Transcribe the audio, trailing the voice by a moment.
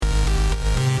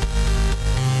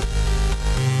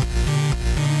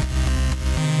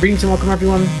Greetings and welcome,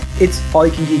 everyone. It's All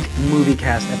You Can Geek Movie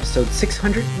Cast, episode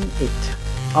 608.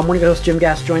 I'm one of your hosts, Jim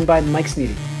Gass, joined by Mike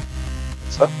Sneedy.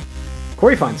 What's up?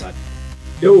 Corey Feinsod.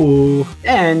 Yo.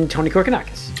 And Tony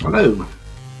Korkanakis. Hello.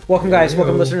 Welcome, guys.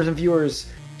 Welcome, listeners and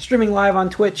viewers. Streaming live on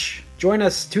Twitch. Join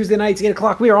us Tuesday nights, 8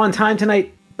 o'clock. We are on time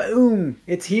tonight. Boom.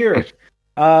 It's here.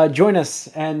 Join us,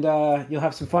 and you'll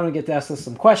have some fun. We get to ask us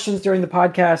some questions during the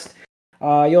podcast.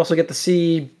 You also get to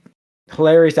see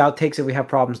hilarious outtakes if we have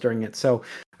problems during it. So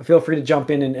feel free to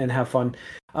jump in and have fun.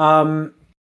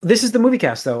 This is the movie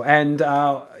cast, though, and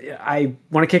I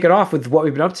want to kick it off with what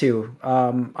we've been up to.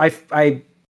 I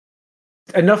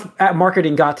enough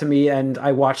marketing got to me, and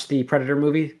I watched the Predator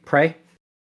movie, Prey.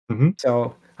 Mm-hmm.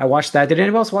 So I watched that. Did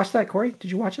anyone else watch that, Corey?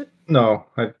 Did you watch it? No,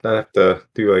 I have to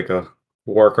do like a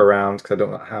workaround because I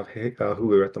don't have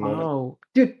Hulu at the moment. Oh,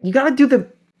 dude, you got to do the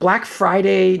Black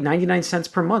Friday 99 cents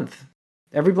per month.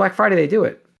 Every Black Friday they do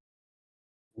it.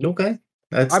 Okay.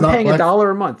 I'm paying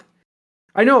 $1 a month.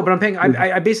 I know, but I'm paying.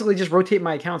 I basically just rotate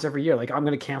my accounts every year. Like, I'm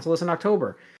going to cancel this in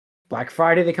October. Black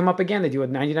Friday they come up again. They do a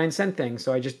 99-cent thing.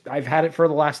 So I've had it for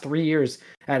the last 3 years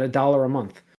at $1 a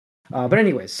month. But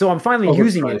anyways, so I'm finally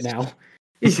using it now.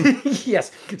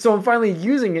 Yes, so I'm finally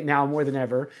using it now more than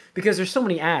ever because there's so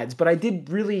many ads. But I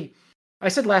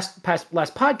said last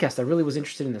podcast I really was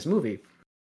interested in this movie,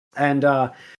 and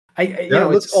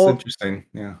it's all interesting.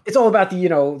 Yeah, it's all about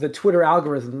the Twitter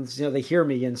algorithms. They hear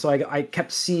me, and so I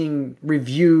kept seeing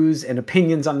reviews and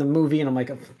opinions on the movie, and I'm like,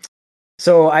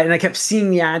 I kept seeing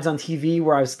the ads on TV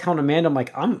where I was telling Amanda, I'm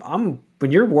like, I'm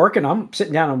when you're working, I'm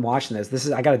sitting down and watching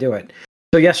this. I got to do it.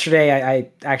 So yesterday I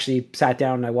actually sat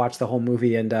down and I watched the whole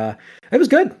movie, and it was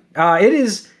good. It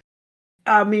is,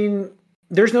 I mean,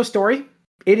 there's no story.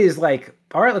 It is like,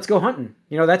 all right, let's go hunting.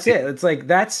 That's it. It's like,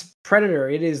 that's Predator.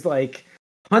 It is like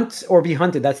hunt or be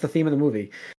hunted. That's the theme of the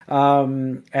movie.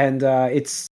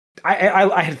 It's,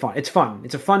 I had fun. It's fun.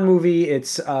 It's a fun movie.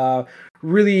 It's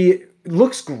really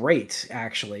looks great,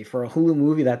 actually, for a Hulu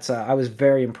movie. That's I was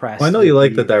very impressed. Well, I know you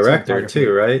like the director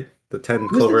too, right? The 10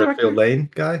 Cloverfield Lane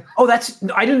guy? Oh,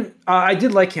 I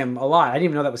did like him a lot. I didn't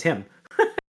even know that was him.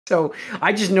 So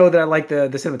I just know that I like the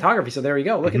cinematography. So there you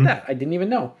go. Look at that. I didn't even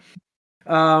know.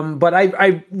 But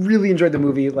I really enjoyed the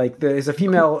movie. Like, there's a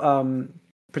female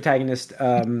protagonist,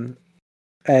 and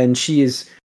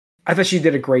I thought she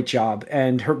did a great job,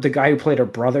 and the guy who played her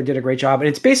brother did a great job. And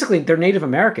it's basically, they're Native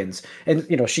Americans, and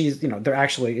they're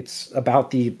actually, it's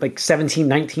about the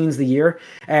 1719's the year,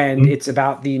 and it's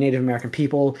about the Native American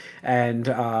people and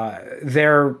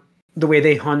the way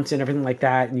they hunt and everything like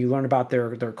that, and you learn about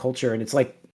their culture, and it's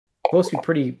like supposed to be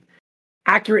pretty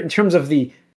accurate in terms of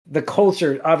the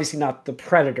culture. Obviously not the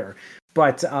Predator,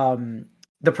 but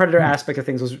the Predator aspect of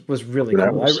things was really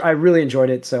cool. I really enjoyed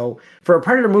it. So for a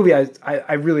Predator movie,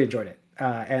 I really enjoyed it.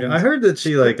 And I heard that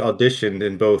she auditioned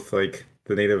in both the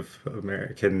Native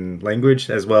American language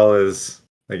as well as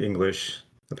English.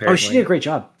 Apparently. Oh, she did a great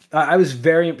job.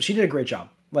 She did a great job.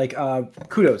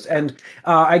 Kudos. And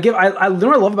I what I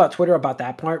love about Twitter about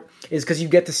that part is because you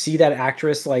get to see that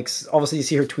actress. Obviously you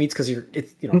see her tweets because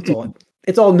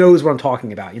it's all knows what I'm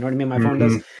talking about. You know what I mean? My phone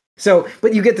does. So,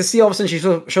 but you get to see all of a sudden she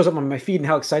shows up on my feed and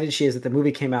how excited she is that the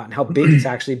movie came out and how big it's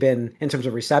actually been in terms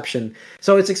of reception.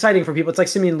 So it's exciting for people. It's like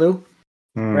Simeon Liu,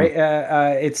 right?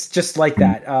 It's just like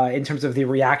that in terms of the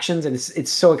reactions, and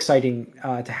it's so exciting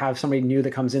to have somebody new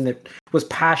that comes in that was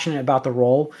passionate about the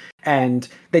role, and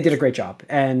they did a great job.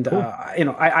 And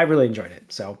I really enjoyed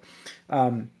it. So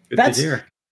that's here.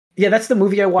 Yeah, that's the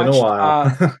movie I watched. Been a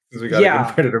while. We got a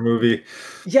good Predator movie.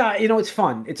 Yeah, it's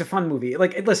fun. It's a fun movie.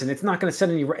 Listen, it's not going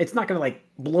to it's not going to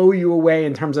blow you away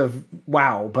in terms of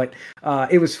wow, but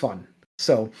it was fun.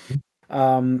 So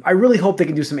I really hope they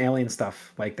can do some alien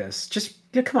stuff like this. Just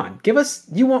come on, give us.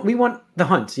 We want the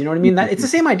hunt. You know what I mean? That it's the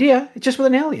same idea. It's just with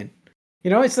an alien.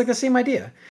 It's like the same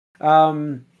idea.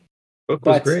 Book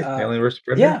was great. Alien vs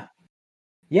Predator.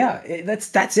 Yeah.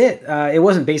 That's it. It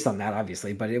wasn't based on that,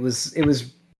 obviously, but it was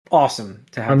awesome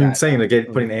to have.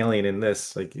 Putting Alien in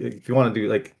this, if you want to do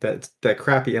that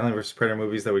crappy Alien vs Predator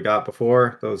movies that we got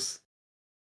before, those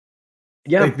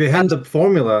they had the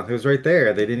formula. It was right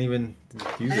there. They didn't even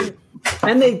use it.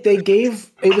 And they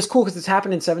gave, it was cool because it's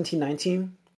happened in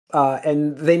 1719,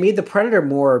 and they made the Predator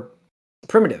more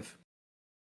primitive,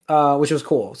 which was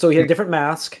cool. So he had a different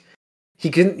mask. He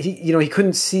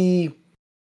couldn't see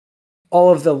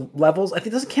all of the levels. I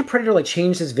think doesn't Camp Predator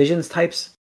change his visions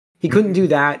types? He couldn't do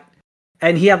that,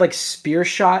 and he had spear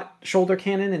shot shoulder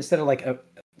cannon instead of a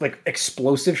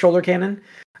explosive shoulder cannon.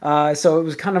 So it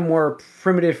was kind of more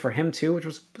primitive for him too, which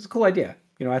was a cool idea.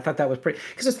 I thought that was pretty,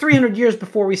 because it's 300 years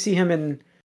before we see him in,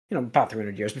 about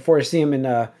 300 years before we see him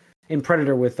in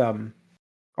Predator with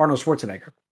Arnold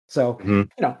Schwarzenegger. So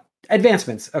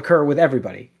advancements occur with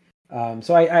everybody.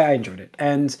 So I enjoyed it,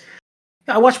 and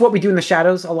I watched What We Do in the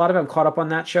Shadows. A lot of it, I'm caught up on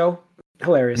that show.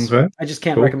 Hilarious. Okay. I just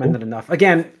can't recommend it enough.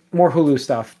 Again, more Hulu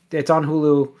stuff. It's on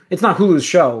Hulu. It's not Hulu's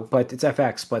show, but it's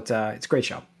FX. But it's a great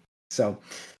show. So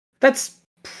that's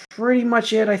pretty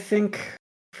much it, I think,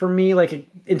 for me. Like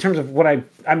in terms of what I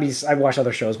watch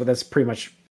other shows, but that's pretty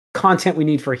much content we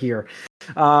need for here.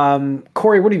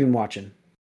 Corey, what have you been watching?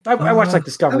 I watched like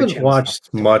Discovery Channel. I haven't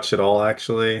watched much at all,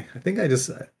 actually. I think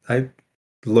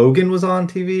Logan was on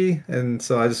TV, and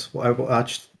so I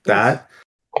watched that.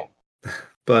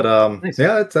 But nice.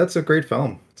 Yeah, that's a great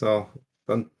film. So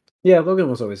yeah, Logan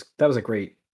was a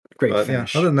great finish. Yeah,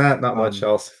 other than that, not much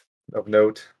else of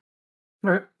note.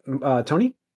 All right,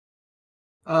 Tony.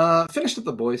 Finished up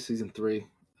The Boys season 3.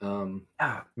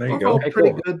 There you go.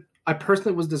 Pretty good. I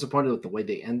personally was disappointed with the way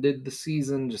they ended the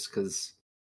season, just because.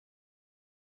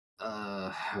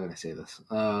 How can I say this?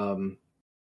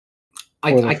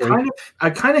 I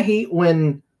kind of hate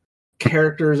when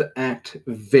characters act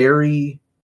very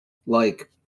like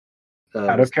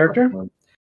out of character.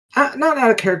 Not out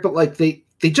of character, but like they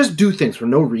just do things for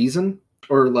no reason,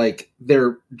 or like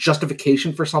their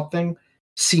justification for something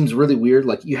seems really weird.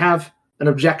 Like you have an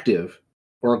objective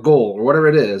or a goal or whatever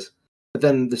it is, but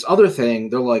then this other thing,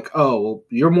 they're like, "Oh, well,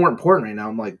 you're more important right now."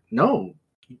 I'm like, "No,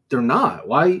 they're not.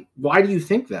 Why do you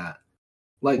think that?"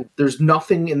 Like, there's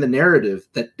nothing in the narrative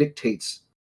that dictates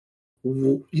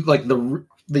like the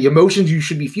emotions you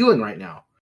should be feeling right now,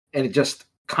 and it just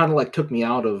kind of like took me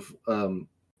out of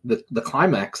the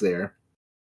climax there,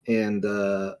 and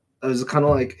I was kind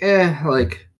of like,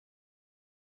 like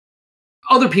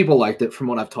other people liked it from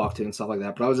what I've talked to and stuff like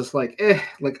that, but I was just like,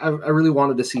 like I really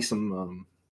wanted to see some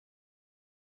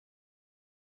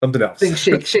something else, things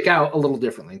shake out a little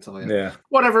differently. So yeah,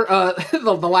 whatever.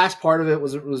 The last part of it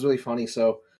was really funny,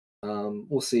 so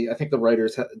we'll see. I think the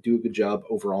writers do a good job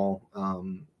overall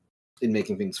in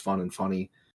making things fun and funny.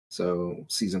 So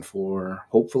season 4,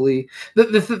 hopefully.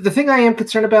 The thing I am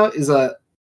concerned about is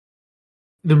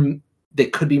they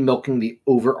could be milking the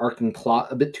overarching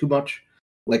plot a bit too much.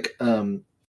 Like,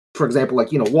 for example, like,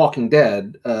 Walking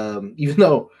Dead, even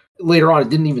though later on it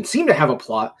didn't even seem to have a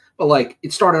plot, but like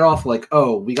it started off like,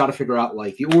 oh, we got to figure out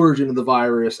like the origin of the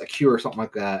virus, a cure, or something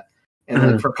like that. And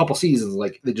then for a couple seasons,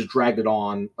 like they just dragged it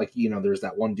on. Like, there's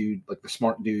that one dude, like the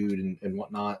smart dude and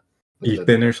whatnot.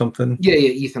 Ethan or something? Yeah,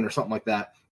 Ethan or something like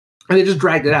that. And they just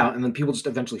dragged it out, and then people just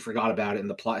eventually forgot about it, and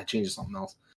the plot had changed to something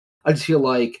else. I just feel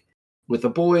like with The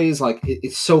Boys, like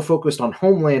it's so focused on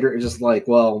Homelander, it's just like,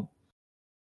 well,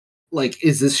 like,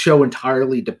 is this show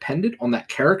entirely dependent on that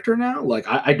character now? Like,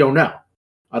 I don't know.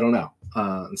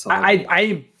 And so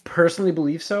I personally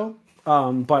believe so,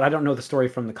 but I don't know the story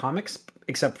from the comics,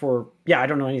 except for I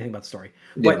don't know anything about the story.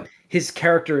 But his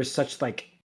character is such, like,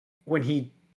 when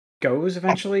he goes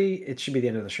eventually, it should be the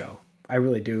end of the show. I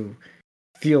really do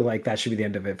feel like that should be the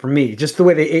end of it for me. Just the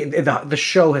way the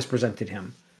show has presented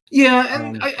him. Yeah,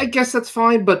 and I guess that's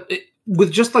fine, but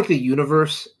with just like the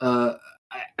universe,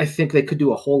 I think they could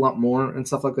do a whole lot more and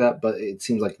stuff like that. But it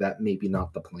seems like that maybe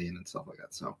not the plan and stuff like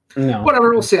that. So whatever,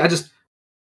 we'll see.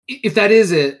 If that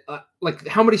is it, like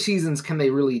how many seasons can they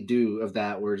really do of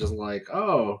that? Where just like,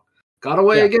 oh, got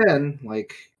away again,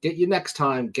 like get you next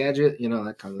time, Gadget,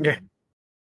 that kind of thing.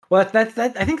 Well, that I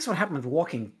think that's what happened with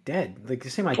Walking Dead. Like the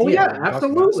same idea. Oh yeah,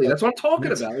 absolutely. That's what I'm talking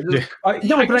about. I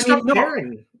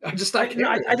just stopped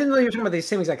caring. I didn't know you were talking about the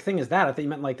same exact thing as that. I thought you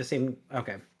meant like the same.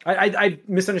 Okay, I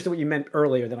misunderstood what you meant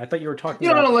earlier. Then I thought you were talking.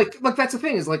 No, like that's the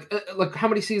thing is like how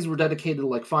many seasons were dedicated to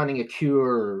like finding a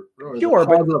cure or the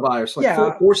cause of the virus?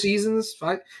 Like 4 seasons,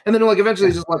 5, and then like eventually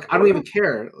it's just like I don't even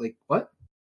care. Like what?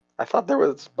 I thought there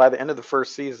was by the end of the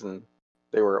first season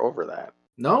they were over that.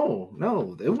 No,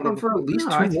 they went on for at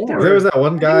least 2 more. There was that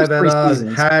one guy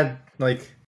that had like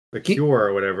the cure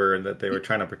or whatever, and that they were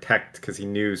trying to protect because he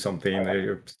knew something,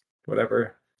 or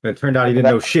whatever. And it turned out he didn't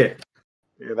know shit.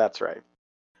 Yeah, that's right.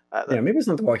 Maybe it's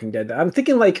not The Walking Dead. I'm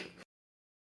thinking like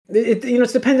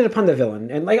it's dependent upon the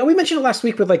villain, and like we mentioned it last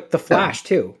week with like The Flash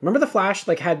too. Remember The Flash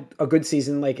like had a good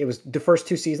season. Like it was the first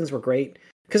 2 seasons were great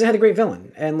because it had a great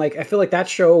villain, and like I feel like that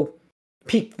show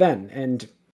peaked then, and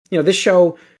this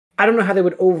show. I don't know how they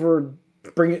would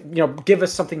give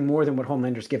us something more than what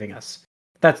Homelander's giving us.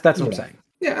 That's what I'm saying.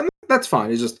 Yeah, and that's fine.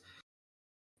 It's just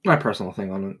my personal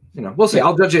thing on it. We'll see.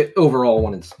 I'll judge it overall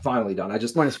when it's finally done.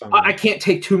 I can't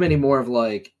take too many more of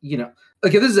like if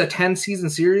this is a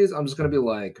 10-season series, I'm just gonna be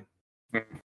like,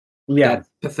 that's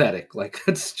pathetic. Like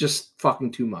that's just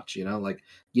fucking too much. Like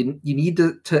you need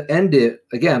to end it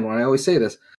again. When I always say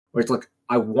this, where it's like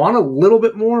I want a little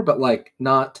bit more, but like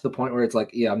not to the point where it's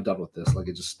like, yeah, I'm done with this. Like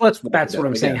it just that's what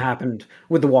I'm saying happened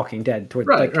with The Walking Dead. Toward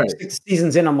right. 6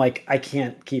 seasons in, I'm like, I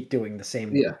can't keep doing the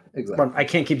same. Yeah, exactly. I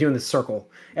can't keep doing the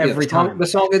circle every time. The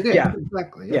song it did. Yeah,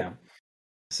 exactly. Yeah.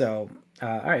 So,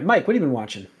 all right, Mike, what have you been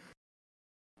watching?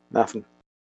 Nothing.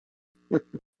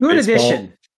 Good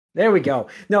addition. There we go.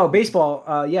 No,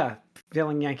 baseball. Yeah,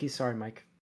 failing Yankees. Sorry, Mike.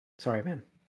 Sorry, man.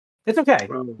 It's okay.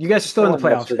 You guys are still in the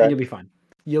playoffs, and you'll be fine.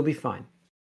 You'll be fine.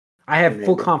 I have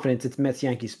full confidence it's Mets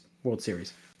Yankees World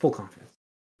Series. Full confidence.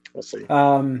 We'll see.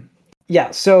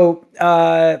 Yeah. So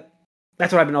that's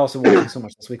what I've been also watching so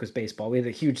much this week was baseball. We had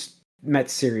a huge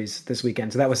Mets series this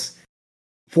weekend, so that was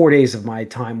 4 days of my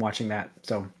time watching that.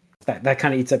 So that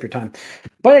kind of eats up your time.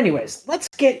 But anyways, let's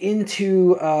get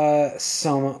into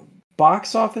some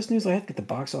box office news. I have to get the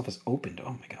box office opened.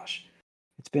 Oh my gosh,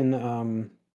 it's been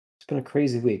a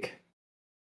crazy week.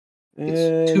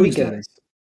 It's Tuesday.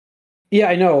 Yeah,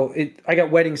 I know. I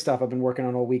got wedding stuff I've been working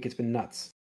on all week. It's been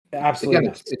nuts. Absolutely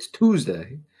nuts. It's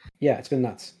Tuesday. Yeah, it's been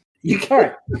nuts. All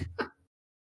right.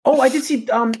 Oh, I did see.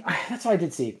 That's what I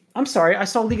did see. I'm sorry. I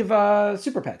saw League of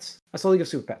Super Pets.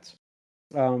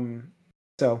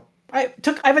 So I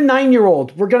have a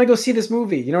 9-year-old. We're gonna go see this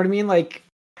movie. You know what I mean? Like,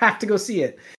 have to go see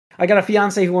it. I got a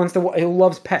fiance who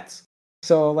loves pets.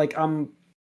 So like,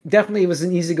 definitely it was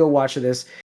an easy go watch of this.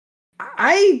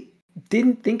 I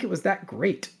didn't think it was that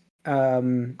great.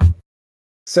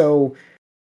 So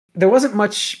there wasn't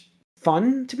much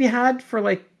fun to be had for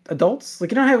like adults.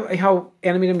 Like, you know how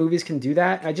animated movies can do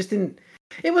that? I just didn't.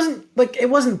 It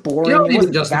wasn't boring. You don't it need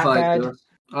wasn't to justify that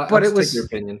bad. But it was your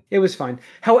opinion. It was fine.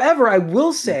 However, I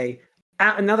will say,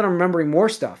 now that I'm remembering more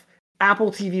stuff, Apple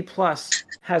TV Plus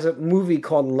has a movie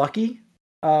called Lucky,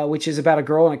 which is about a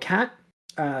girl and a cat.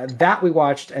 That we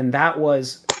watched, and that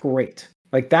was great.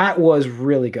 Like, that was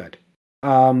really good.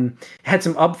 Had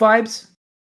some Up vibes,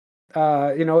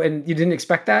 and you didn't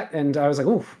expect that, and I was like,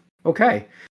 ooh, okay.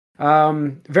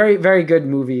 Very, very good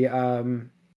movie. So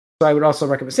I would also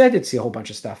recommend. I did see a whole bunch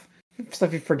of stuff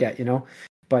you forget,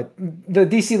 But the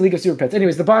DC League of Super Pets.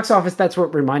 Anyways, the box office, that's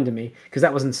what reminded me, because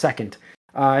that was in second.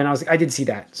 And I was like, I did see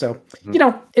that. So,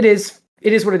 it is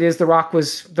what it is. The Rock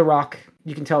was The Rock.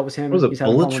 You can tell it was him. Was it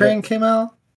Bullet Train came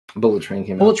out? Bullet Train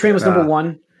came out. Bullet Train was number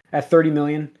 1 at 30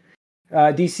 million.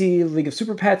 DC League of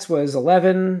Super Pets was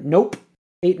 11. Nope,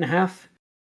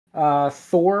 8.5.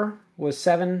 Thor was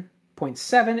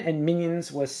 7.7, and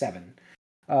Minions was 7.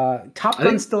 Top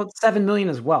Gun's still at 7 million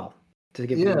as well. To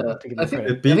give them I think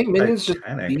credit. I think Minions just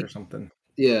beat or something.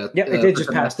 Yeah, it did just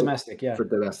pass domestic. Yeah, for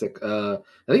domestic. I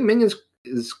think Minions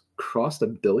is crossed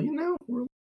 1 billion now. Or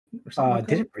like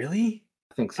did it really?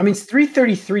 I think so. I mean, it's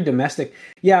 333 domestic.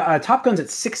 Yeah, Top Gun's at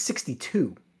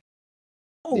 662.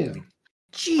 Oh, yeah.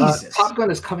 Jesus! Top Gun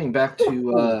is coming back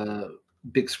to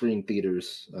big screen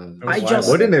theaters.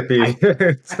 Wouldn't it be?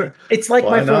 It's like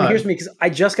my phone hears me because I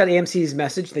just got AMC's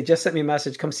message. They just sent me a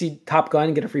message. Come see Top Gun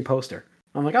and get a free poster.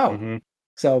 I'm like, oh. Mm-hmm.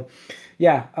 So,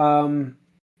 yeah.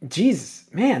 Jesus,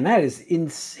 man, that is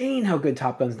insane how good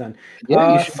Top Gun's done.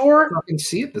 Yeah, you should fucking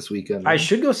see it this weekend. Man. I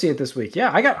should go see it this week.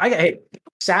 Yeah, I got. Hey,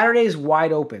 Saturday's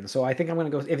wide open, so I think I'm gonna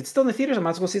go. If it's still in the theaters, I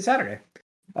might as well see it Saturday.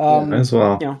 As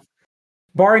well.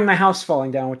 Barring my house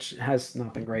falling down, which has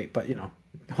not been great, but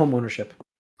home ownership.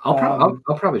 I'll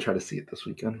probably try to see it this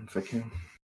weekend if I can.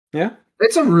 Yeah.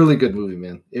 It's a really good movie,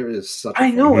 man. It is such I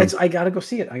know. I gotta go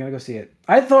see it.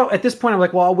 I thought at this point, I'm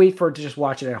like, well, I'll wait for it to just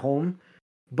watch it at home.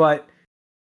 But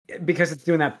because it's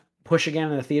doing that push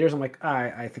again in the theaters, I'm like,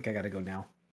 I think I gotta go now.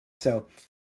 So,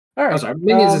 all right. I'm sorry.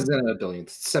 Minions is in 1 billion.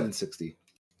 It's 760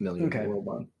 million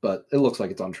worldwide. But it looks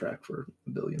like it's on track for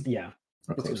 1 billion. Yeah.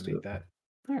 Close to that.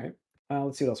 All right.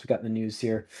 Let's see what else we got in the news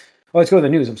here. Oh, let's go to the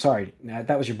news. I'm sorry.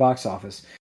 That was your box office.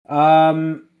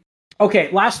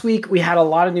 Okay, last week we had a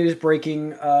lot of news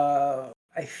breaking. I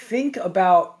think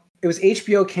it was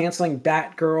HBO canceling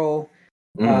Batgirl.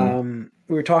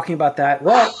 We were talking about that.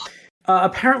 Well,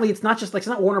 apparently it's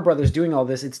not Warner Brothers doing all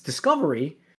this. It's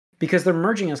Discovery, because they're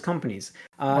merging as companies.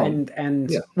 And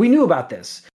we knew about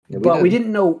this, but we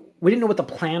didn't know what the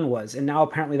plan was. And now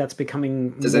apparently that's becoming.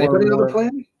 Does anybody know the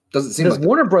plan? Doesn't seem does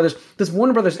Warner Brothers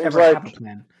ever have a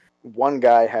plan? One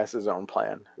guy has his own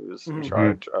plan who's in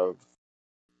charge of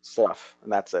stuff,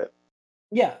 and that's it.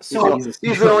 Yeah, so he's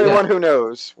the only one who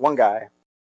knows. One guy,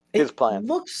 his plan. It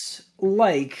looks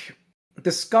like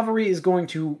Discovery is going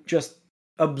to just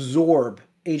absorb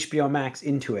HBO Max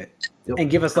into it and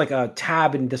give us like a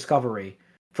tab in Discovery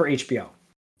for HBO.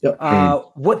 Yep.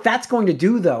 What that's going to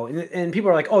do, though, and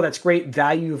people are like, "Oh, that's great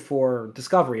value for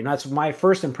Discovery," and that's my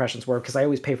first impressions were, because I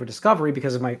always pay for Discovery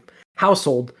because of my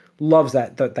household loves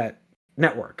that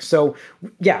network. So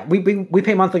yeah, we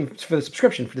pay monthly for the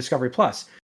subscription for Discovery Plus,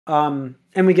 and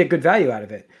we get good value out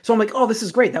of it. So I'm like, oh, this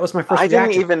is great. That was my first. I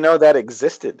didn't even know that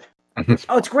existed.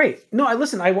 Oh, it's great. No, I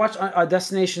watched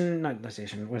Expedition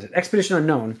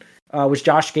Unknown, with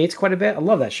Josh Gates quite a bit. I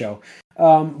love that show.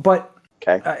 But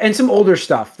okay, and some older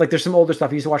stuff. Like there's some older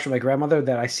stuff I used to watch with my grandmother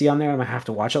that I see on there, and I have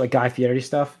to watch it, like Guy Fieri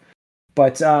stuff.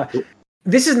 But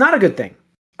this is not a good thing,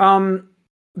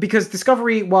 because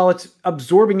Discovery, while it's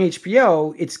absorbing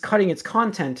HBO, it's cutting its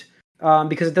content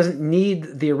because it doesn't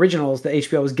need the originals that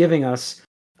HBO is giving us,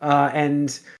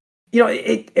 and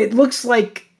it looks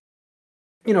like.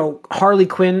 Harley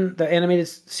Quinn, the animated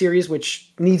series,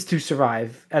 which needs to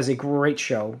survive as a great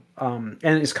show, and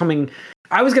is coming.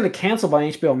 I was going to cancel by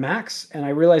HBO Max, and I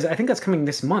realized I think that's coming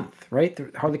this month, right? The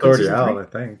Harley Quinn season out, 3? I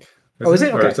think. Oh, is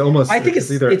it? Okay. It's almost. I think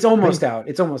it's almost out.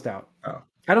 It's almost out. Oh.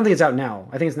 I don't think it's out now.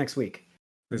 I think it's next week.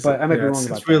 But I might be wrong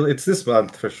about that. It's this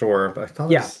month for sure. But I thought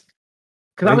because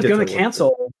I was going to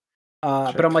cancel,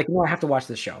 but I'm like, no, I have to watch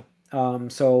this show.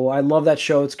 So I love that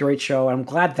show. It's a great show. I'm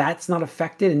glad that's not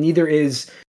affected, and neither is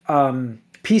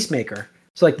Peacemaker.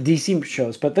 So like the DC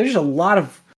shows, but there's a lot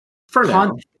of for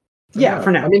now. Yeah,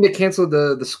 for now. I mean, they canceled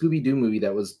the Scooby Doo movie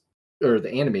or the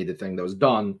animated thing that was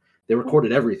done. They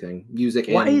recorded everything, music.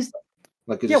 Why and is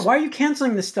like? Why are you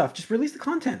canceling this stuff? Just release the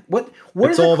content. What?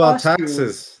 It's all about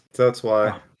taxes. So that's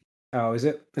why. Oh, is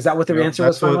it? Is that what the answer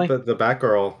was finally? What the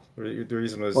Batgirl. The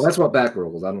reason was. Well, that's what Batgirl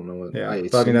was. I don't know what. Yeah, I mean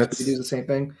that's do the same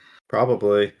thing.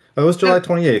 Probably. It was July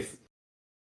 28th.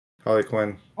 Harley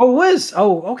Quinn. Oh, it was.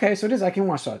 Oh, okay. So it is. I can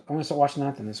watch that. I'm gonna start watching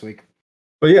that then this week.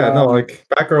 But yeah,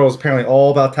 Batgirl is apparently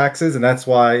all about taxes, and that's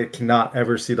why it cannot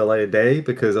ever see the light of day,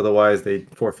 because otherwise they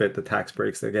forfeit the tax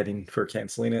breaks they're getting for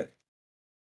canceling it.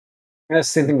 That's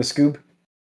the same thing with Scoob.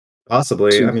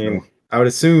 Possibly. I mean, I would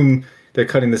assume they're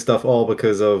cutting this stuff all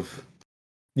because of,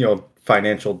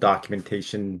 financial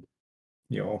documentation.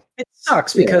 It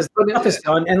sucks because the stuff is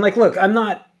done, and look, I'm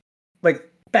not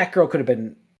Batgirl could have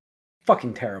been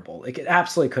fucking terrible. It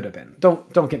absolutely could have been.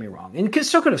 Don't get me wrong, and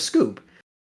so could have Scoob.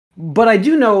 But I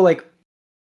do know,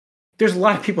 there's a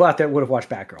lot of people out there that would have watched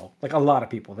Batgirl. A lot of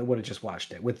people that would have just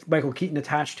watched it. With Michael Keaton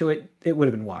attached to it, it would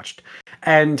have been watched.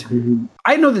 And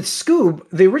I know that Scoob,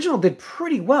 the original, did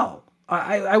pretty well.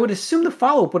 I would assume the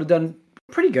follow-up would have done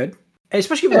pretty good.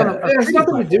 Especially if it has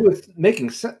nothing to do with making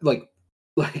sense,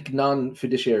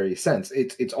 non-fiduciary sense.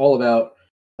 It's all about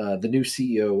the new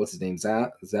CEO. What's his name?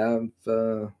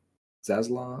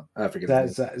 Zasla? I forget.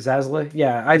 Zasla?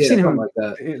 Yeah, I've seen him like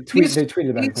that. They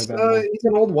tweeted about him. He's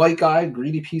an old white guy,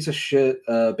 greedy piece of shit.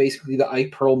 Basically, the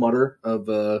Ike Perlmutter of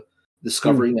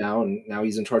Discovery now, and now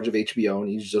he's in charge of HBO,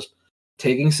 and he's just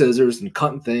taking scissors and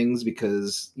cutting things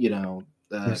because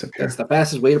that's the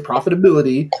fastest way to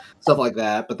profitability, stuff like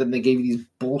that. But then they gave you these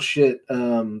bullshit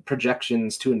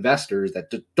projections to investors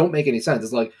that don't make any sense.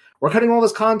 It's like, we're cutting all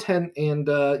this content, and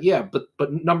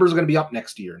but numbers are going to be up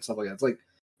next year and stuff like that. It's like.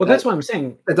 Well, that's what I'm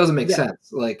saying. That doesn't make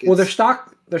sense. Their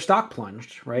stock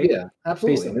plunged, right? Yeah,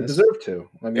 absolutely. They deserve to.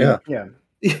 I mean, yeah.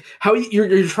 How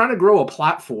you're trying to grow a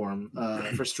platform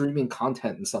for streaming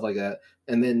content and stuff like that,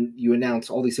 and then you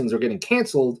announce all these things are getting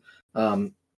canceled.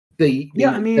 Overall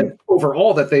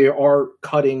that they are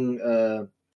cutting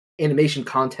animation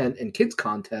content and kids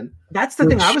content. That's the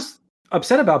thing I was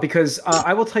upset about, because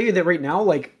I will tell you that right now,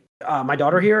 my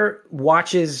daughter here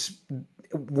watches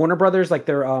Warner Brothers,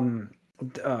 their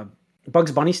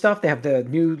Bugs Bunny stuff. They have the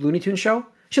new Looney Tunes show.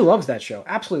 She loves that show.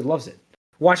 Absolutely loves it.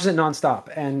 Watches it nonstop.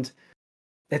 And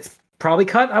it's probably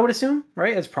cut, I would assume,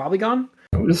 right? It's probably gone.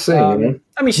 I'm just saying.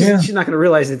 I mean, she's not going to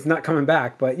realize it's not coming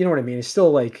back, but you know what I mean? It's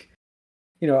still you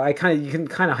can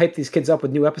kind of hype these kids up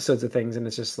with new episodes of things, and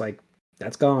it's just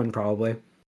that's gone probably.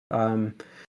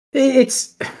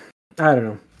 It's, I don't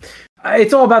know.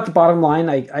 It's all about the bottom line.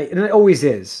 And it always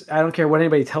is. I don't care what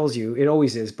anybody tells you. It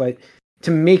always is. But to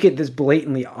make it this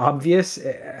blatantly obvious,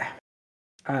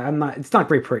 it's not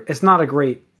great. It's not a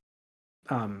great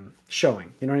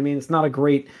showing. You know what I mean? It's not a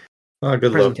great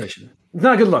presentation. Look. It's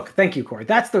not a good look. Thank you, Corey.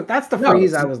 That's the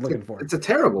phrase I was looking for. It's a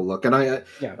terrible look, and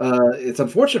it's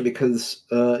unfortunate because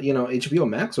HBO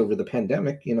Max over the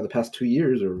pandemic, the past 2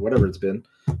 years or whatever it's been,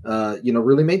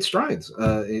 really made strides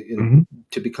to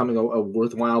becoming a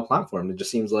worthwhile platform. It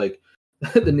just seems like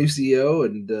the new CEO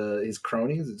and his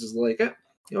cronies, it's just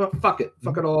fuck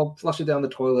it all, flush it down the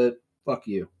toilet, fuck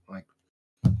you,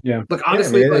 Look,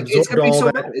 honestly, it's gonna be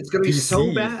so bad. It's gonna be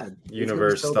so bad.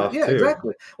 Universe stuff, yeah, too.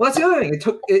 Exactly. Well, that's the other thing. It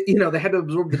took, they had to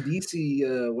absorb the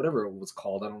DC, whatever it was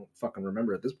called. I don't fucking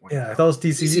remember at this point. Yeah, I thought it was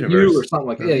DC Universe or something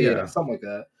like that. Yeah, something like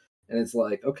that. and it's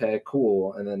like, okay,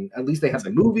 cool. And then at least they had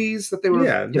the movies that they were.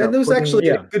 Yeah, and it was actually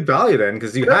a good value then,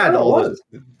 because you had all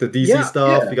the DC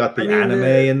stuff. You got the anime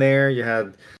in there. You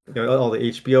had all the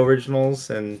HBO originals,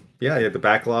 and you had the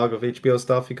backlog of HBO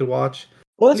stuff you could watch.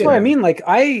 Well, that's what I mean. Like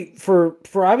I've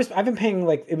been paying,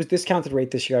 like, it was discounted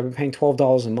rate this year. I've been paying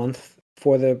 $12 a month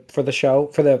for the show,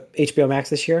 for the HBO Max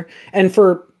this year, and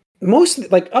for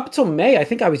most, like, up till May, I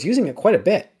think I was using it quite a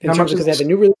bit in terms, because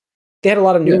they had a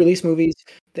lot of new release movies,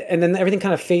 and then everything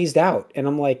kind of phased out, and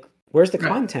I'm like, where's the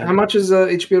content? How much is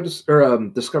HBO or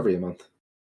Discovery a month?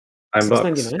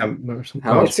 $6.99.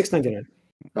 How much?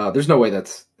 $6.99. There's no way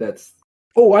that's.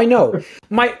 Oh, I know.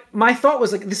 My thought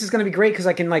was, like, this is going to be great because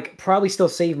I can, like, probably still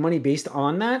save money based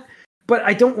on that, but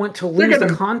I don't want to lose the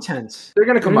content. They're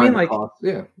going to combine the cost.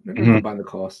 Yeah, they're going to combine the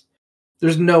cost.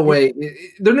 There's no way.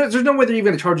 There's no way they're even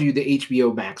going to charge you the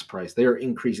HBO Max price. They are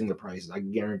increasing the prices. I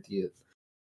guarantee it.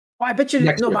 Well, I bet you.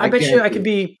 I bet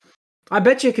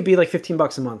you it could be like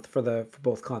 $15 a month for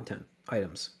both content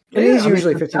items. It is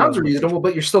usually $15. Sounds reasonable,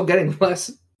 but you're still getting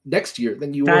less next year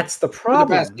than you. That's the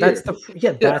problem. That's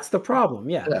the problem.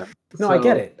 Yeah. No, I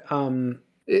get it.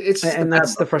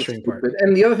 That's the frustrating part.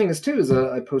 And the other thing is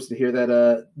I posted here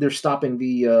that they're stopping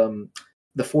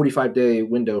the 45-day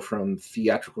window from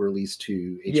theatrical release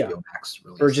to HBO Max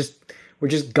release. We're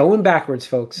just going backwards,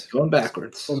 folks. Going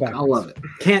backwards. I love it.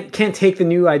 Can't take the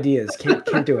new ideas.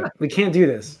 Can't do it. We can't do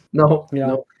this. No.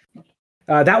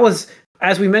 That was,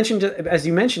 as you mentioned,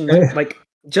 like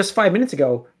just 5 minutes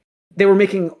ago, they were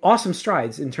making awesome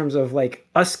strides in terms of, like,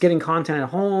 us getting content at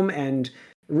home and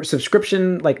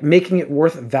subscription, like, making it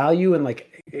worth value, and,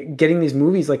 like, getting these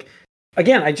movies. Like,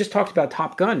 again, I just talked about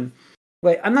Top Gun.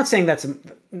 Like, I'm not saying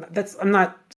I'm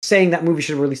not saying that movie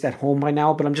should have released at home by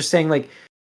now, but I'm just saying, like,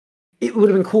 it would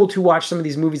have been cool to watch some of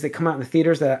these movies that come out in the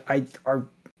theaters that are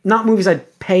not movies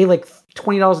I'd pay like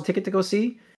 $20 a ticket to go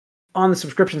see on the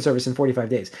subscription service in 45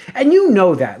 days. And you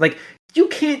know that. Like, you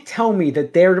can't tell me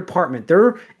that their department,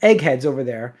 their eggheads over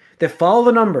there that follow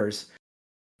the numbers,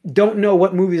 don't know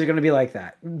what movies are going to be like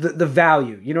that. The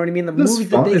value, you know what I mean? The movies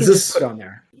that they can just put on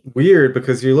there. Weird,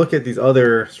 because you look at these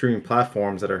other streaming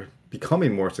platforms that are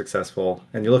becoming more successful,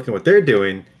 and you're looking at what they're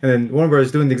doing, and then Warner Bros.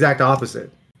 Is doing the exact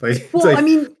opposite. Like, well, I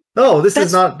mean, oh, this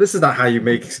is not how you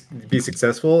be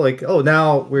successful. Like, oh,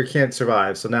 now we can't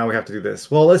survive, so now we have to do this.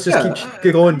 Well, let's just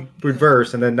keep going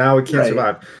reverse, and then now we can't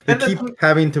survive. They keep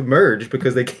having to merge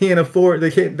because they can't afford.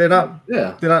 They're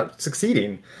not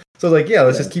succeeding. So, like,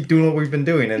 let's just keep doing what we've been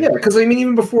doing. And because I mean,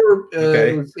 even before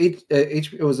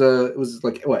it was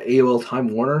like what, AOL Time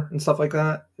Warner and stuff like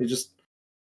that. It just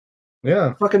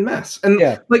fucking mess. And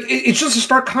like it's just a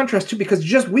stark contrast too, because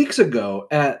just weeks ago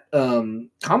at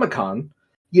Comic-Con,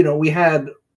 we had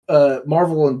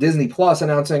Marvel and Disney Plus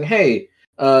announcing, hey,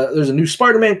 there's a new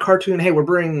Spider-Man cartoon. Hey, we're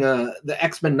bringing the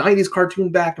X-Men 90s cartoon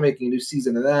back and making a new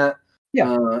season of that.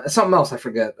 Something else I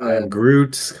forget.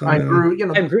 Groot. Groot.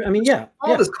 I mean,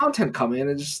 all this content coming in,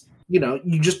 and just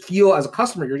you just feel as a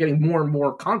customer you're getting more and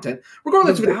more content,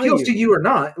 regardless if it appeals to you or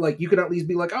not. Like, you can at least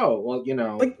be like, oh, well,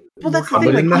 Like, well, that's the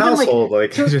thing. Like, in the household,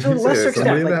 like, to a lesser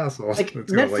extent, like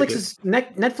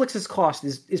Netflix's cost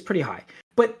is pretty high,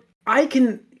 but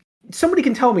somebody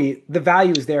can tell me the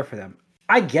value is there for them.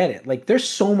 I get it. Like, there's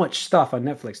so much stuff on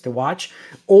Netflix to watch,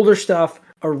 older stuff,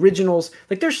 originals.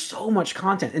 Like, there's so much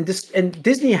content, and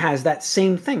Disney has that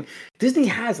same thing. Disney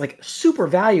has, like, super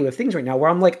value of things right now, where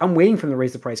I'm waiting for them to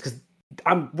raise the price, because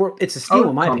it's a steal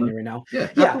in my opinion right now.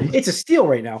 Yeah, it's a steal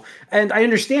right now, and I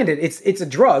understand it. It's a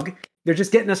drug. They're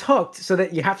just getting us hooked so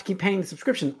that you have to keep paying the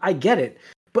subscription. I get it,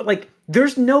 but, like,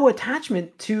 there's no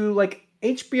attachment to, like,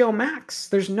 HBO Max.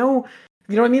 There's no,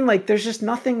 you know what I mean? Like, there's just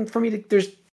nothing for me to.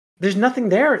 There's nothing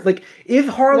there. Like, if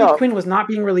Harley Quinn was not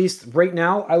being released right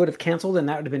now, I would have canceled, and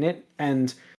that would have been it.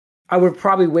 And I would have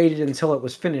probably waited until it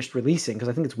was finished releasing, because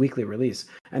I think it's weekly release,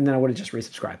 and then I would have just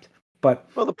resubscribed. But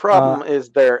the problem is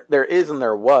there is and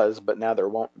there was, but now there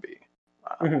won't be.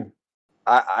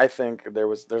 I think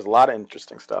there's a lot of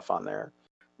interesting stuff on there,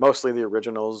 mostly the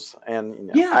originals,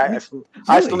 and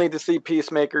I still need to see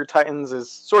Peacemaker. Titans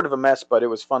is sort of a mess, but it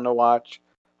was fun to watch.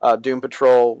 Doom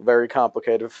Patrol, very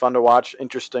complicated, fun to watch,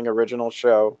 interesting original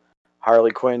show.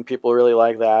 Harley Quinn, people really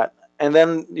like that. And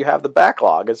then you have the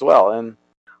backlog as well, and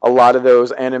a lot of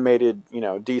those animated,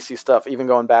 DC stuff, even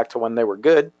going back to when they were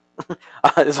good,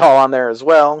 is all on there as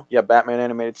well. Yeah, Batman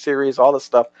animated series, all this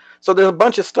stuff. So there's a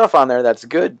bunch of stuff on there that's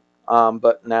good.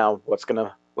 But now what's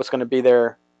gonna be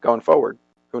there going forward?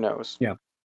 Who knows? Yeah,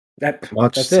 that's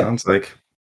sounds like.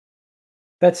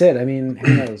 That's it. I mean,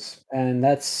 who knows? And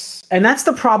that's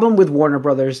the problem with Warner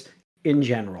Brothers in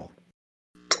general.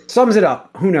 Sums it up.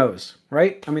 Who knows,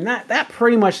 right? I mean, that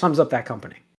pretty much sums up that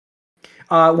company.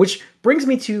 which brings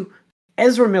me to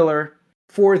Ezra Miller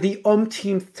for the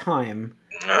umpteenth time.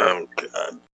 Oh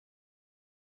God!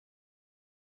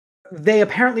 They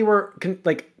apparently were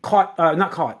caught,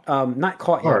 not caught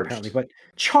yet apparently, but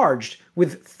charged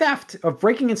with theft of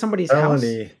breaking in somebody's house.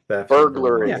 Theft,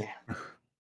 burglary.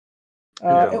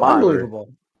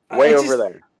 Unbelievable. Way over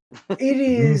there. It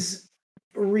is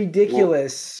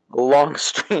ridiculous. Long,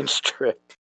 strange trip.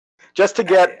 Just to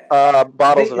get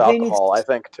bottles of alcohol, I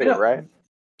think, too, right?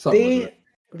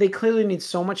 They clearly need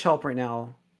so much help right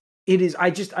now. It is.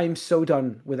 I'm so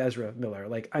done with Ezra Miller.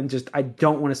 Like, I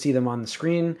don't want to see them on the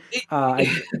screen.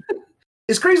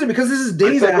 It's crazy because this is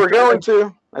days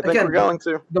after. I think we're going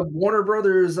to. The Warner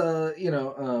Brothers,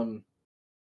 Warner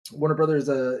Brothers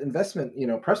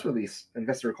investment, press release,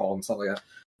 investor call and stuff like that.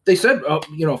 They said,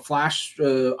 Flash,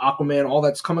 Aquaman, all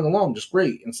that's coming along, just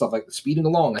great and stuff like that. Speeding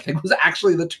along, I think was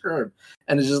actually the term.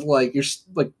 And it's just like you're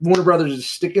like Warner Brothers is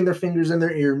sticking their fingers in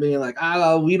their ear, being like,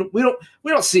 we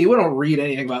don't read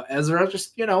anything about Ezra,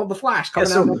 just the Flash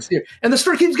coming out next year, and the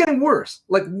story keeps getting worse,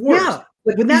 like worse. Yeah,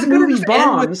 like when that movie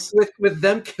bombs with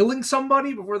them killing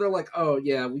somebody before they're like, oh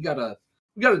yeah, we gotta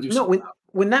do something.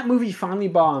 When that movie finally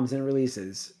bombs and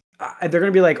releases. They're going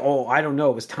to be like, oh, I don't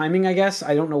know. It was timing, I guess.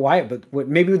 I don't know why, but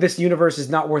maybe this universe is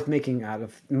not worth making out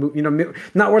of,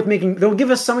 not worth making. They'll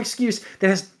give us some excuse that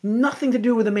has nothing to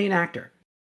do with the main actor.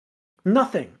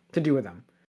 Nothing to do with them.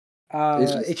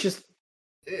 If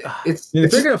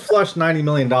they're going to flush $90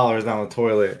 million down the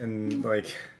toilet and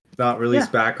not release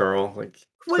Batgirl,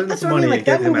 spend some money and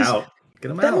get him out. Get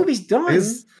him out. That movie's done.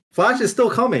 Flash is still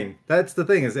coming. That's the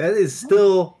thing. It is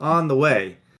still on the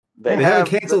way. They haven't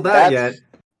canceled that yet.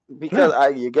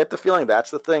 Because you get the feeling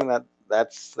that's the thing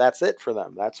that's it for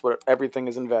them. That's what everything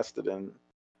is invested in,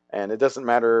 and it doesn't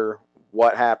matter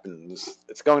what happens.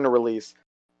 It's going to release.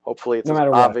 Hopefully, it's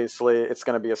it's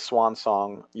going to be a swan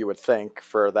song. You would think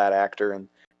for that actor, and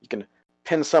you can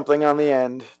pin something on the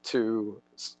end to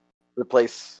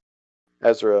replace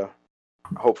Ezra.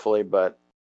 Hopefully, but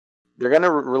they're going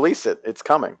to release it. It's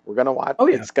coming. We're going to watch. Oh,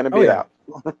 yeah. It's going to be out.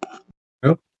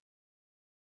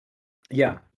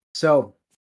 Yeah. So.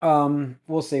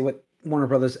 We'll see what Warner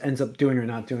Brothers ends up doing or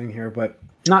not doing here, but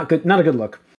not good. Not a good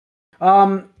look.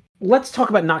 Let's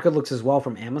talk about not good looks as well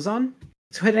from Amazon.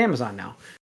 So hit Amazon now.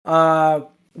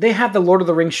 They have the Lord of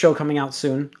the Rings show coming out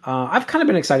soon. I've kind of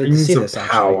been excited to see this.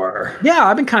 Power. Yeah,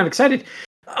 I've been kind of excited.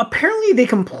 Apparently, they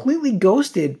completely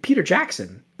ghosted Peter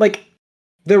Jackson. Like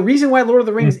the reason why Lord of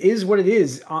the Rings is what it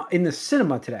is in the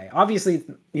cinema today. Obviously,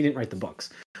 he didn't write the books.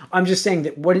 I'm just saying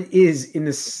that what it is in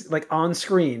this, on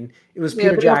screen, it was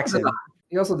Peter Jackson.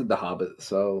 He also did The Hobbit,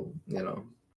 so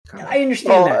I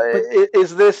understand that. But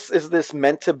is this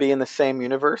meant to be in the same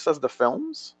universe as the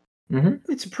films?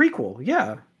 Mm-hmm. It's a prequel,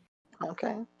 yeah.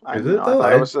 Okay. Is it though?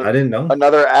 I didn't know.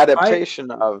 Another adaptation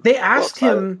of. They asked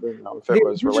him. They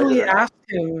usually asked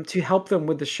him to help them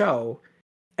with the show,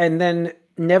 and then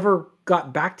never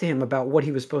got back to him about what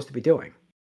he was supposed to be doing.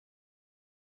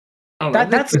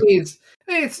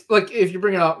 It's like if you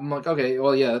bring it up, I'm like, okay,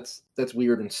 well, yeah, that's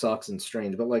weird and sucks and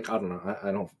strange, but I don't know,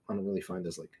 I don't really find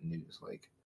this news.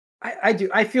 I do.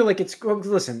 I feel like it's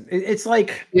listen. It's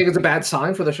like you think it's a bad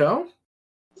sign for the show.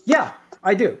 Yeah,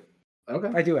 I do. Okay,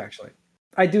 I do actually.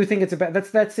 I do think it's a bad. That's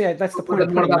the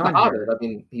point. What about The Hobbit? I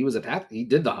mean, he was attacked. He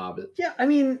did The Hobbit. Yeah, I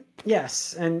mean,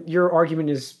 yes, and your argument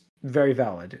is very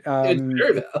valid. It's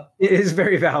very valid. It is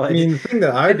very valid. I mean, the thing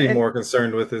that I'd be more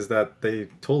concerned with is that they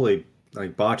totally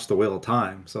botched the Wheel of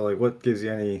Time. So what gives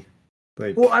you any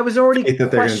well, I was already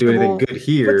that they're going to do anything good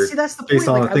here based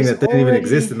on a thing that didn't even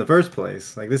exist in the first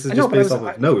place. This is just based off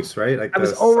of notes, right? I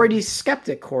was already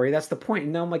skeptic, Corey. That's the point.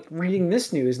 And now I'm reading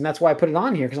this news, and that's why I put it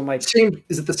on here because I'm like,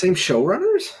 is it the same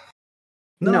showrunners?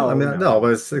 No, I mean, no,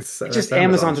 but it's just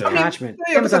Amazon's attachment.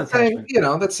 I mean, Amazon's attachment.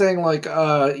 That's saying Warner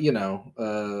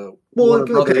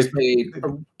Brothers made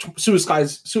Suicide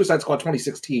Squad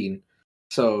 2016.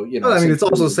 So I mean, it's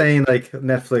also saying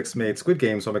Netflix made Squid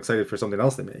Game, so I'm excited for something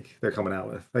else they're coming out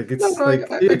with.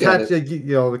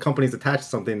 The companies attach to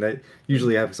something that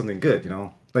usually have something good.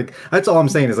 That's all I'm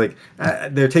saying is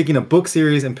they're taking a book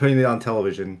series and putting it on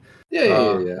television.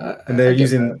 Yeah. And they're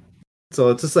using,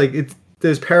 so it's just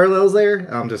there's parallels there.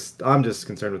 I'm just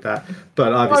concerned with that.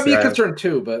 But obviously, I'm concerned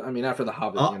too. But I mean, after The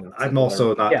Hobbit, I'm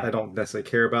also not. Yeah. I don't necessarily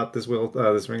care about this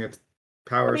Ring of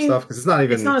Power stuff because it's not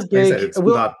even. It's not as big. It's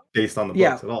not based on the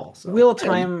books at all. So. Wheel of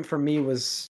Time for me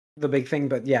was the big thing,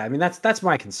 but yeah, I mean that's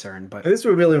my concern. But this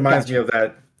really reminds me of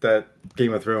that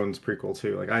Game of Thrones prequel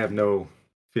too. I have no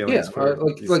feelings for.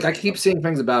 I keep seeing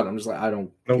things about it. I'm just I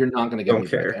don't. Nope, you're not going to get me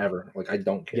back ever. I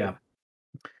don't care. Yeah.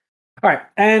 All right,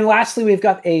 and lastly, we've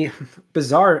got a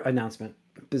bizarre announcement.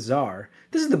 bizarre.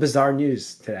 This is the bizarre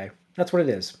news today. That's what it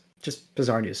is. Just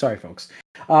bizarre news. Sorry, folks.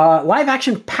 Live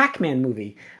action Pac-Man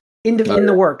movie in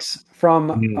the works from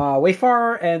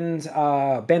Wayfarer and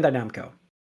Bandai Namco.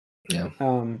 Yeah.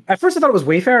 At first I thought it was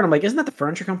Wayfarer, and I'm like, isn't that the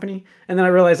furniture company? And then I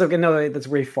realized, okay, no, that's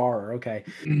Wayfarer. Okay.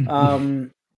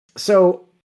 So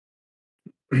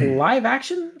live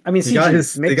action? I mean, they got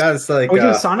his like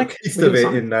Sonic piece of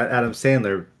it in that Adam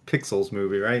Sandler Pixels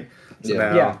movie, right? So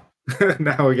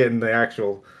now we're getting the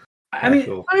actual. I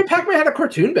mean, Pac-Man had a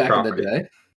cartoon back in the day.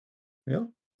 Yeah.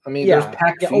 I mean, there's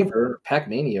Pac-Fever,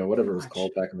 Pac-Mania, whatever it was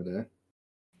called back in the day.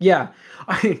 Yeah,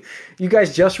 you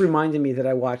guys just reminded me that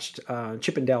I watched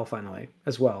Chip and Dale finally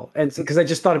as well, and because I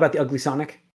just thought about the Ugly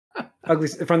Sonic,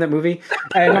 from that movie,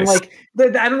 and I'm like,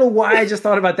 I don't know why I just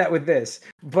thought about that with this,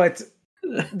 but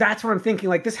that's what I'm thinking.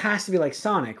 Like, this has to be like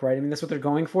Sonic, right? I mean, that's what they're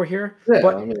going for here. Yeah,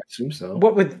 but I mean, I assume so.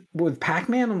 What with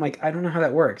Pac-Man? I'm like, I don't know how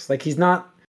that works. Like, he's not.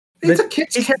 It's a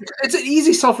kid's character. It's an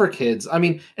easy sell for kids. I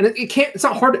mean, and it's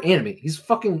not hard to animate. He's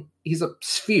a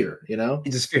sphere, you know?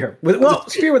 He's a sphere.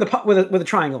 Sphere with a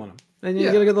triangle on him. And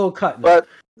you get a little cut. But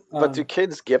do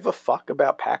kids give a fuck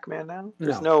about Pac-Man now?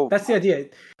 No. That's the idea.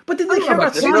 But did they care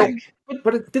about Sonic?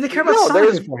 Did they care about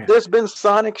Sonic beforehand? There's been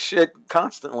Sonic shit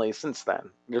constantly since then.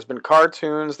 There's been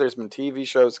cartoons, there's been TV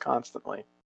shows constantly.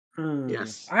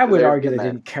 Yes. I would argue they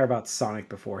didn't care about Sonic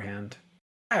beforehand.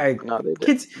 No, they did.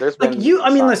 Kids like you. I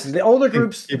mean, listen. The older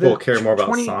groups, people care more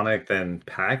about Sonic than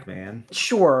Pac-Man.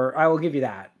 Sure, I will give you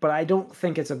that, but I don't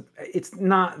think it's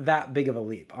not that big of a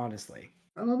leap, honestly.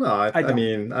 I don't know. I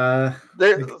mean,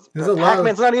 there's a lot.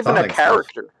 Pac-Man's not even Sonic a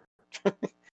character.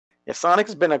 Yeah,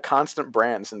 Sonic's been a constant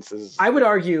brand since his. I would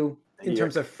argue, in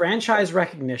terms of franchise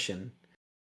recognition,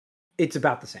 it's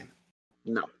about the same.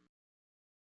 No,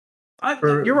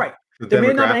 you're right. There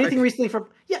may not be anything recently from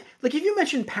like if you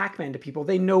mention Pac-Man to people,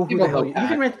 they know who the hell you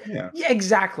can rent. Yeah,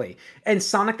 exactly. And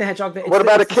Sonic the Hedgehog. What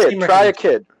about a kid? Try a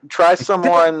kid. Try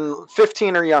someone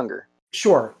 15 or younger.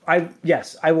 Sure. I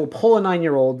will pull a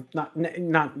 9-year-old. Not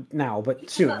now, but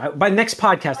soon. By next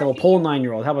podcast, I will pull a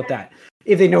 9-year-old. How about that?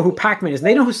 If they know who Pac-Man is, and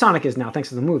they know who Sonic is now, thanks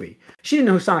to the movie. She didn't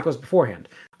know who Sonic was beforehand.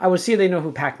 I would see if they know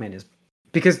who Pac-Man is,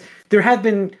 because there have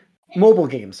been mobile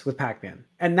games with Pac-Man,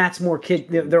 and that's more kid.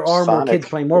 There are more kids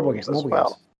playing mobile games.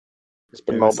 It's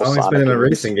been mobile. Sonic's been in a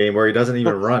racing game where he doesn't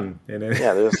even run in it.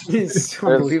 Yeah, it's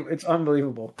unbelievable. It's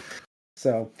unbelievable.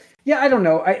 So I don't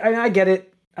know. I get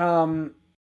it.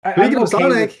 Speaking of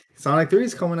Sonic, Sonic 3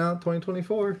 is coming out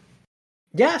 2024.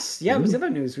 Yes, it was the other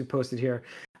news we posted here.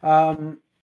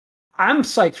 I'm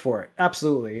psyched for it.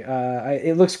 Absolutely.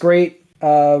 It looks great.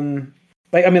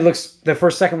 It looks the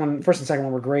first and second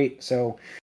one were great. So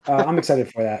I'm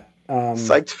excited for that.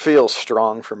 Psyched feels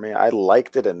strong for me. I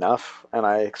liked it enough, and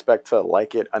I expect to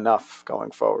like it enough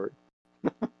going forward.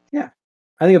 Yeah,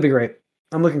 I think it'll be great.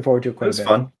 I'm looking forward to it quite a bit. It's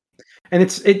fun,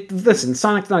 and listen,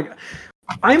 Sonic's not.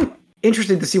 I'm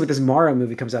interested to see what this Mario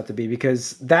movie comes out to be,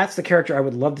 because that's the character I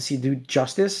would love to see do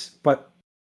justice, but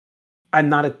I'm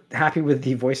not happy with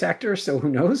the voice actor, so who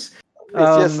knows?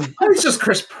 It's just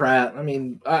Chris Pratt. I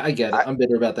mean, I get it. I'm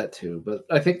bitter about that too, but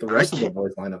I think the rest of the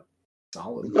boys lineup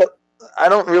solid. But I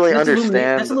don't really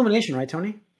understand. That's Illumination, right,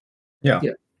 Tony? Yeah.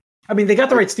 I mean, they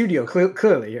got the right studio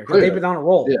clearly here. They've been on a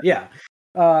roll. Yeah.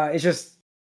 It's just,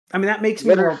 I mean, that makes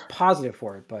me more positive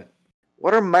for it. But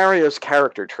what are Mario's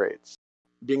character traits?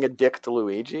 Being a dick to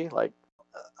Luigi,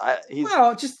 he's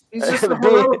just a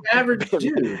heroic average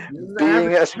dude.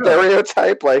 Being a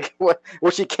stereotype, like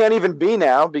which he can't even be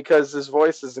now because his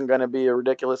voice isn't going to be a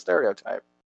ridiculous stereotype.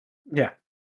 Yeah.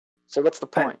 So what's the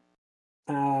point?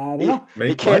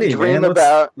 He can't dream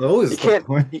about.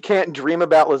 He can't dream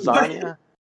about lasagna.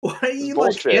 Why are you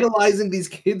analyzing these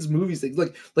kids' movies?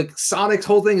 Like Sonic's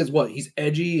whole thing is what? He's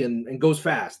edgy and goes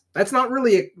fast. That's not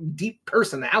really a deep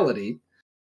personality.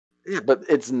 Yeah, but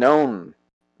it's known.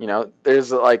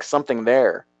 There's something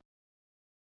there.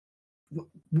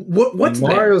 What's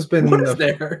Mario's there? Been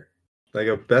there? Like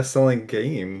a best-selling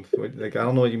game. Like, I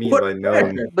don't know what you mean by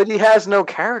known. But he has no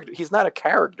character. He's not a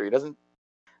character. He doesn't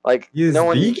He's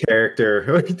the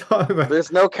character. What are you talking about?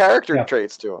 There's no character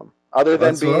traits to him other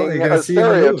than being a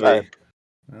stereotype.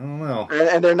 I don't know.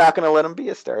 And they're not going to let him be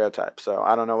a stereotype. So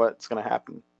I don't know what's going to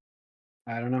happen.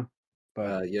 I don't know.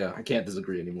 But I can't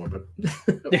disagree anymore. But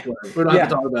we're not going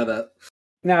to talk about that.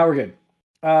 No, we're good.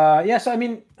 So I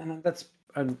mean, that's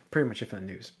pretty much it for the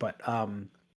news. But I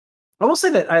will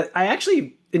say that I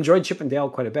actually enjoyed Chip and Dale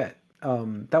quite a bit.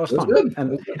 That was fun. Good.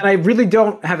 And I really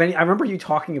don't have any. I remember you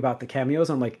talking about the cameos.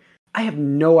 I'm like, I have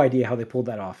no idea how they pulled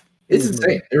that off. It's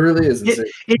insane. It really is insane.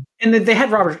 And they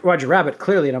had Roger Rabbit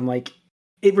clearly, and I'm like,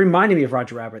 it reminded me of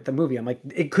Roger Rabbit, the movie. I'm like,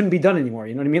 it couldn't be done anymore.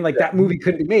 You know what I mean? Like that movie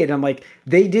couldn't be made. I'm like,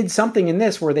 they did something in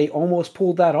this where they almost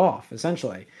pulled that off,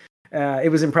 essentially.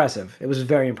 It was impressive. It was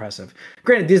very impressive.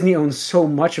 Granted, Disney owns so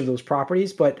much of those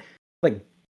properties, but like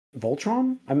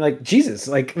Voltron, I'm like, Jesus,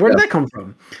 like where did that come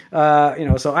from?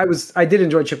 So I did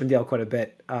enjoy Chip and Dale quite a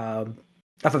bit. I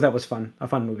thought that was fun, a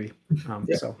fun movie.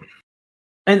 So,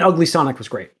 and Ugly Sonic was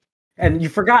great. And you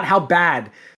forgot how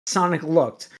bad Sonic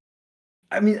looked.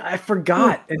 I mean, I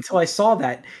forgot until I saw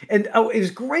that. And it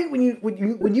was great when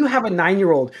you have a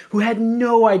 9-year-old who had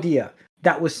no idea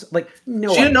that was like no.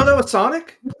 She didn't know that was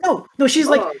Sonic? No. She's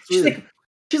like,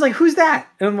 who's that?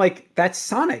 And I'm like, that's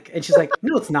Sonic. And she's like,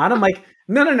 no, it's not. I'm like,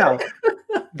 no,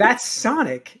 that's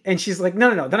Sonic. And she's like,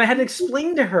 no. Then I had to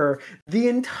explain to her the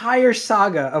entire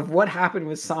saga of what happened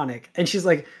with Sonic. And she's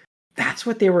like, that's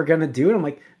what they were gonna do. And I'm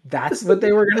like, that's what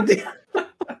they were gonna do.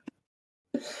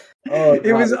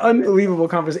 It was unbelievable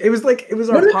conversation. It was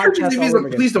our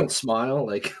podcast. Please don't smile.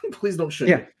 Like, please don't show.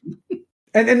 Yeah.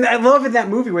 And I love in that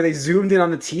movie where they zoomed in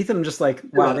on the teeth, and I'm just like,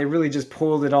 wow, they really just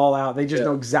pulled it all out. They just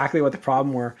know exactly what the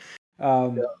problem were.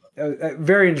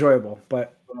 Very enjoyable.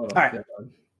 But all right.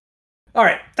 All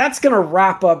right, that's going to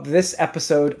wrap up this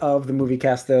episode of the Movie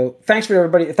Cast, though. Thanks for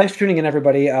tuning in,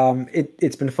 everybody.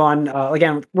 It's been fun.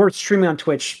 Again, we're streaming on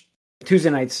Twitch Tuesday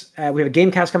nights. We have a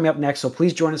Gamecast coming up next, so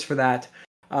please join us for that.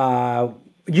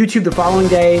 YouTube the following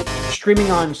day,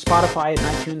 streaming on Spotify and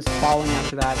iTunes the following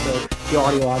after that, so the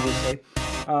audio, obviously.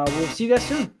 We'll see you guys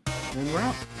soon, and we're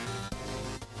out.